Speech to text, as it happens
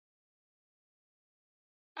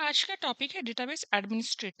आज का टॉपिक है डेटाबेस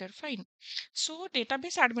एडमिनिस्ट्रेटर। फाइन। सो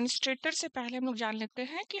डेटाबेस एडमिनिस्ट्रेटर से पहले हम लोग जान लेते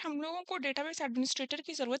हैं कि हम लोगों को डेटाबेस एडमिनिस्ट्रेटर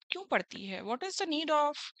की ज़रूरत क्यों पड़ती है। What is the need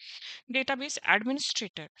of database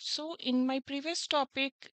administrator? So in my previous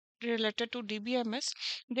topic related to DBMS,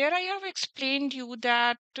 there I have explained you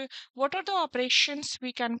that what are the operations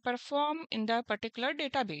we can perform in the particular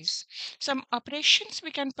database. Some operations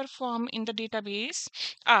we can perform in the database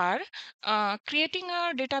are creating a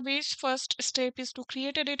database. First step is to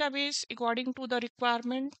create a database according to the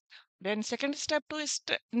requirement. Then second step to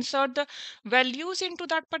insert the values into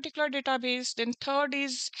that particular database. Then third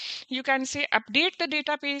is, you can say, update the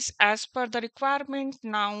database as per the requirement.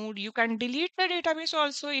 Now you can delete the database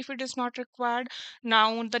also if it is not required.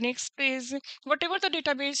 Now the next is, whatever the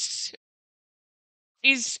database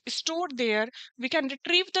is stored there, we can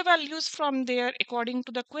retrieve the values from there according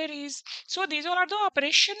to the queries. So these all are the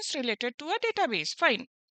operations related to a database. Fine.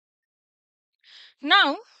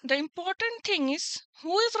 Now the important thing is,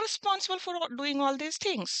 who is responsible for doing all these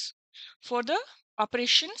things? For the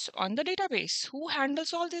operations on the database, who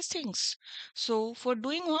handles all these things? So for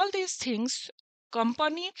doing all these things,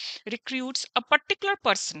 company recruits a particular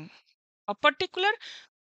person, a particular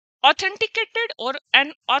authenticated or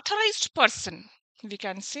an authorized person. We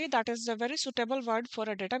can say that is a very suitable word for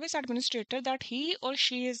a database administrator, that he or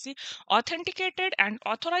she is the authenticated and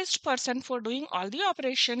authorized person for doing all the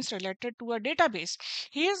operations related to a database.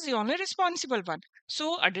 He is the only responsible one.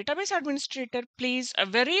 So a database administrator plays a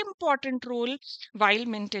very important role while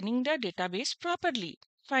maintaining the database properly.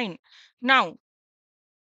 Fine. Now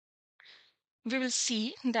we will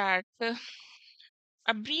see that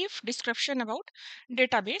a brief description about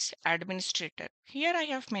database administrator. Here I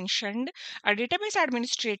have mentioned a database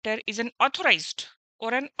administrator is an authorized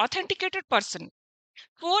or an authenticated person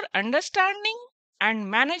for understanding and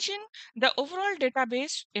managing the overall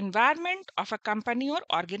database environment of a company or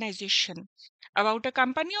organization. About a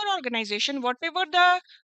company or organization, whatever the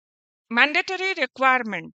mandatory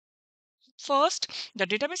requirement, first the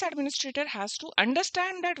database administrator has to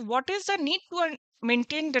understand that what is the need to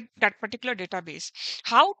maintain that particular database,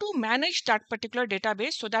 how to manage that particular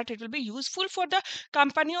database so that it will be useful for the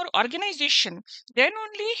company or organization. Then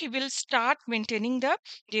only he will start maintaining the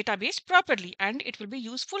database properly and it will be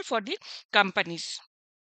useful for the companies.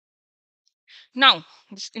 Now,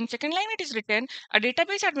 in second line, it is written, a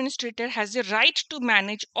database administrator has the right to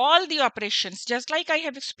manage all the operations, just like I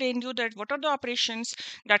have explained you that what are the operations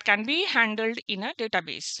that can be handled in a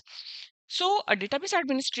database. So a database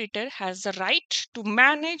administrator has the right to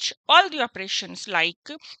manage all the operations like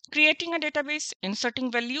creating a database,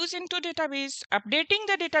 inserting values into database, updating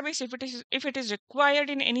the database if it is required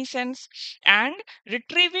in any sense, and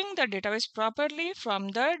retrieving the database properly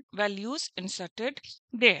from the values inserted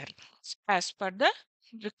there as per the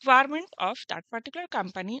requirement of that particular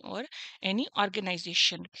company or any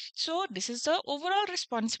organization. So this is the overall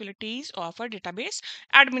responsibilities of a database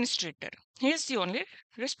administrator. He is the only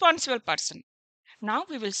responsible person. Now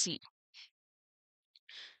we will see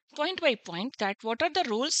point by point that what are the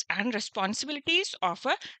roles and responsibilities of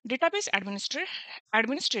a database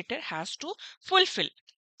administrator has to fulfill.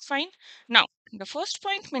 Fine. Now the first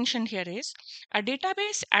point mentioned here is, a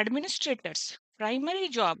database administrator's primary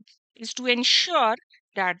job is to ensure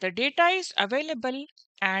that the data is available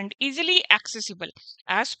and easily accessible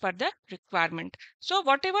as per the requirement. So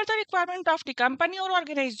whatever the requirement of the company or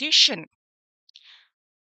organization,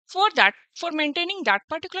 for maintaining that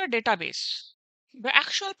particular database, the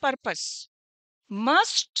actual purpose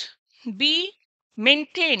must be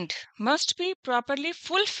maintained, must be properly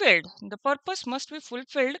fulfilled. The purpose must be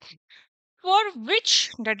fulfilled for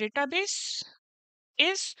which the database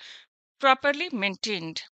is properly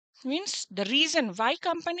maintained. Means the reason why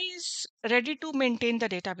company is ready to maintain the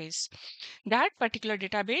database, that particular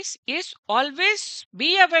database is always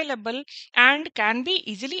be available and can be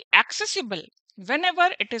easily accessible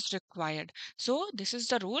whenever it is required. So this is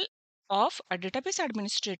the role of a database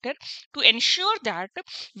administrator, to ensure that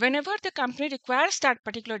whenever the company requires that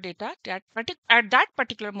particular data, at that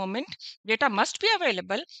particular moment data must be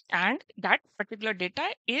available and that particular data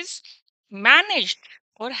is managed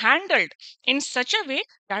or handled in such a way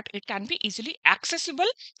that it can be easily accessible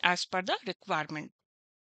as per the requirement.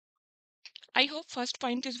 I hope first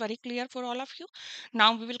point is very clear for all of you.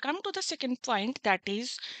 Now we will come to the second point, that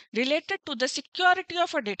is related to the security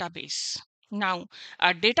of a database. Now,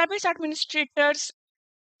 a database administrator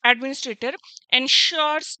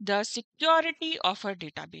ensures the security of a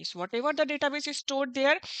database. Whatever the database is stored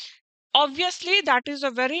there, obviously that is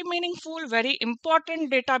a very meaningful, very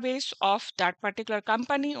important database of that particular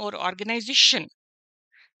company or organization.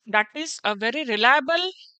 That is a very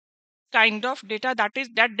reliable kind of data, that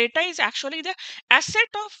data is actually the asset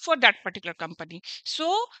of for that particular company.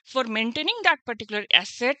 So for maintaining that particular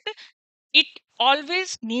asset, it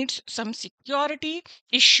always needs some security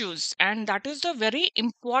issues, and that is the very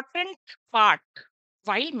important part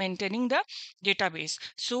while maintaining the database.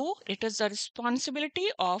 So it is the responsibility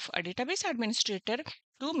of a database administrator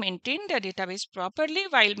to maintain the database properly.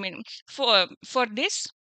 For this,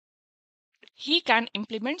 he can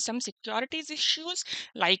implement some securities issues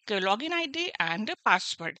like login ID and a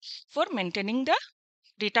password for maintaining the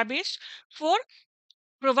database, for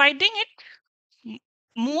providing it m-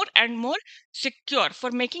 more and more secure,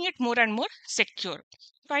 for making it more and more secure.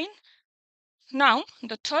 Fine. Now,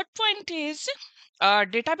 the third point is a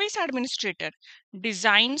database administrator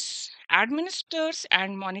designs, administers,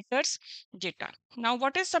 and monitors data. Now,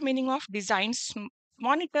 what is the meaning of designs,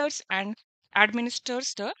 monitors, and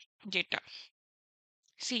administers the data?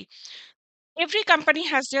 See, every company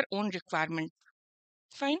has their own requirement.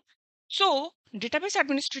 Fine. So, database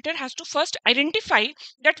administrator has to first identify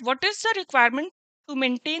that what is the requirement to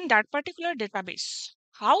maintain that particular database,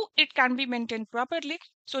 how it can be maintained properly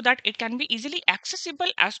so that it can be easily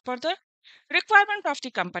accessible as per the requirement of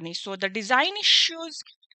the company. So, the design issues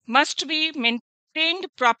must be maintained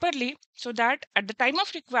properly so that at the time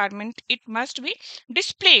of requirement, it must be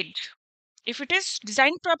displayed. If it is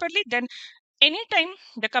designed properly, then anytime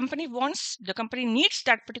the company needs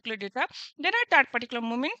that particular data, then at that particular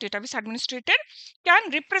moment, database administrator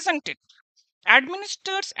can represent it,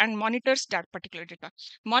 administers and monitors that particular data.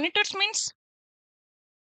 Monitors means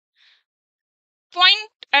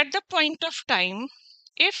point at the point of time,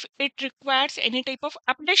 if it requires any type of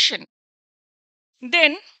updation,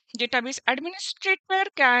 then database administrator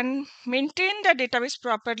can maintain the database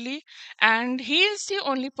properly, and he is the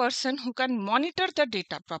only person who can monitor the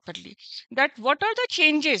data properly, that what are the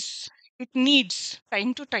changes it needs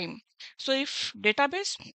time to time. So if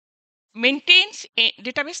database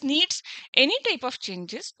needs any type of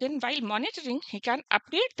changes, then while monitoring he can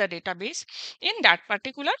update the database in that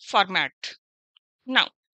particular format. Now,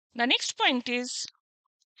 the next point is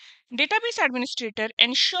database administrator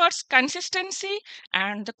ensures consistency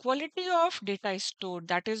and the quality of data is stored.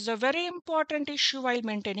 That is a very important issue while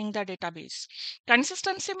maintaining the database.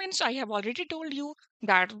 Consistency means, I have already told you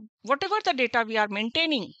that whatever the data we are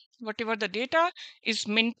maintaining, whatever the data is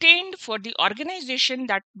maintained for the organization,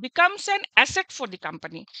 that becomes an asset for the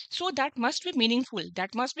company. So that must be meaningful,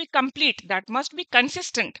 that must be complete, that must be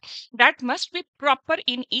consistent, that must be proper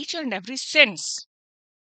in each and every sense.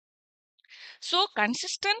 So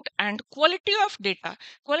consistent and quality of data.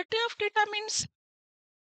 Quality of data means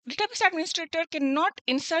database administrator cannot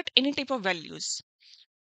insert any type of values.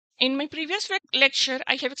 In my previous lecture,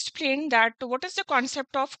 I have explained that what is the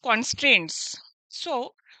concept of constraints.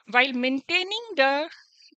 So while maintaining the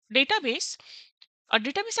database, a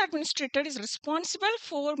database administrator is responsible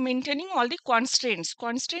for maintaining all the constraints.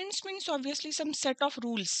 Constraints means obviously some set of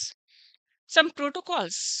rules, some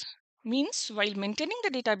protocols. Means while maintaining the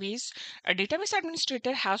database, a database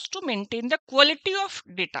administrator has to maintain the quality of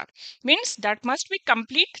data. Means that must be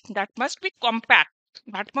complete, that must be compact,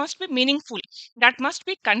 that must be meaningful, that must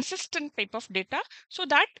be consistent type of data, so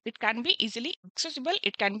that it can be easily accessible,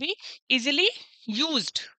 it can be easily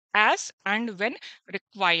used as and when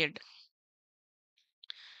required.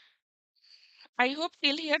 I hope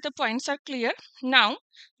till here the points are clear. Now,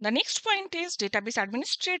 the next point is database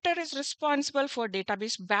administrator is responsible for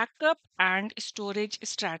database backup and storage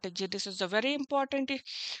strategy. This is a very important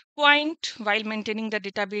point while maintaining the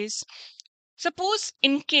database. Suppose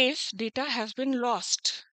in case data has been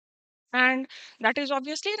lost, and that is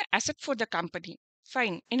obviously an asset for the company.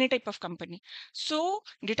 Fine, any type of company. So,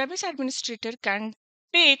 database administrator can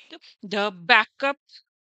take the backup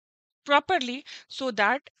properly so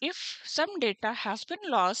that if some data has been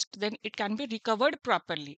lost, then it can be recovered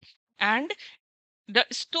properly. And the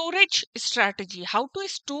storage strategy, how to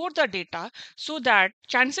store the data so that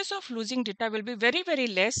chances of losing data will be very, very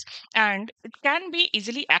less, and it can be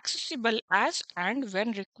easily accessible as and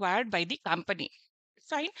when required by the company.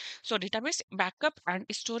 Fine. So database backup and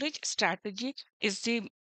storage strategy is the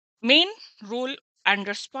main role and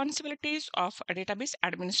responsibilities of a database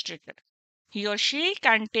administrator. He or she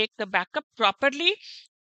can take the backup properly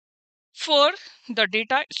for the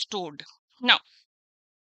data stored. Now,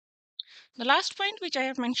 the last point which I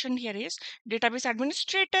have mentioned here is database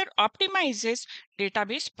administrator optimizes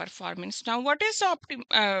database performance. Now, what is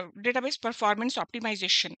database performance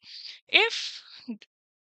optimization? If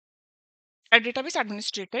a database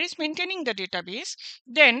administrator is maintaining the database,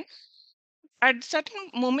 then at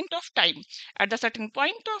certain moment of time, at the certain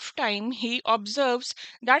point of time, he observes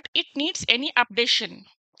that it needs any updation.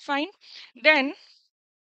 Fine. Then,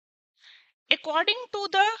 according to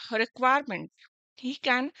the requirement, he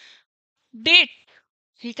can date,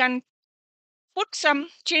 he can put some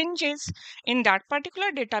changes in that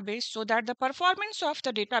particular database so that the performance of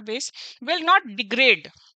the database will not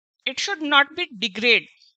degrade. It should not be degrade.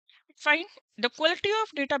 Fine. The quality of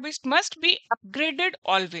database must be upgraded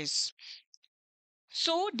always.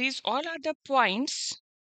 So these all are the points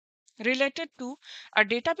related to a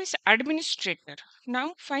database administrator.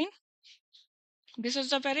 Now, fine. This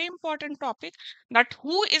is a very important topic, that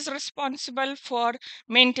who is responsible for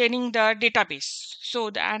maintaining the database. So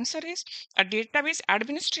the answer is a database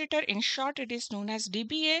administrator. In short, it is known as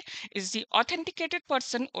DBA, is the authenticated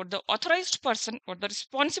person or the authorized person or the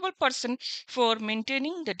responsible person for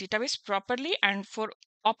maintaining the database properly and for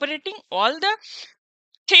operating all the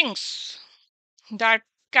things that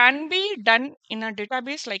can be done in a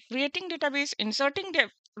database, like creating database, inserting the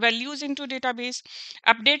values into database,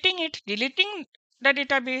 updating it, deleting the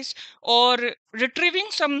database, or retrieving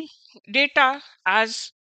some data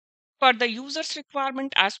as per the user's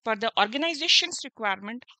requirement, as per the organization's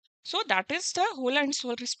requirement. So that is the whole and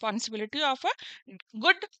sole responsibility of a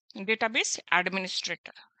good database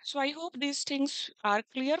administrator. So I hope these things are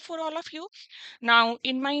clear for all of you. Now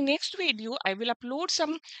in my next video I will upload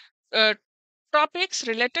some uh, topics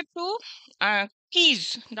related to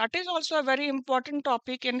keys. That is also a very important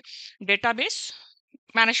topic in database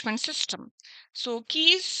management system. So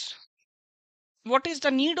keys, what is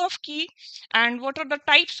the need of key and what are the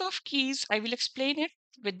types of keys, I will explain it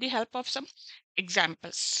with the help of some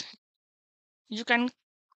examples. You can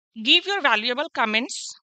give your valuable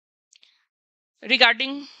comments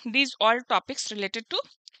regarding these all topics related to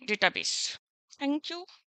database. Thank you.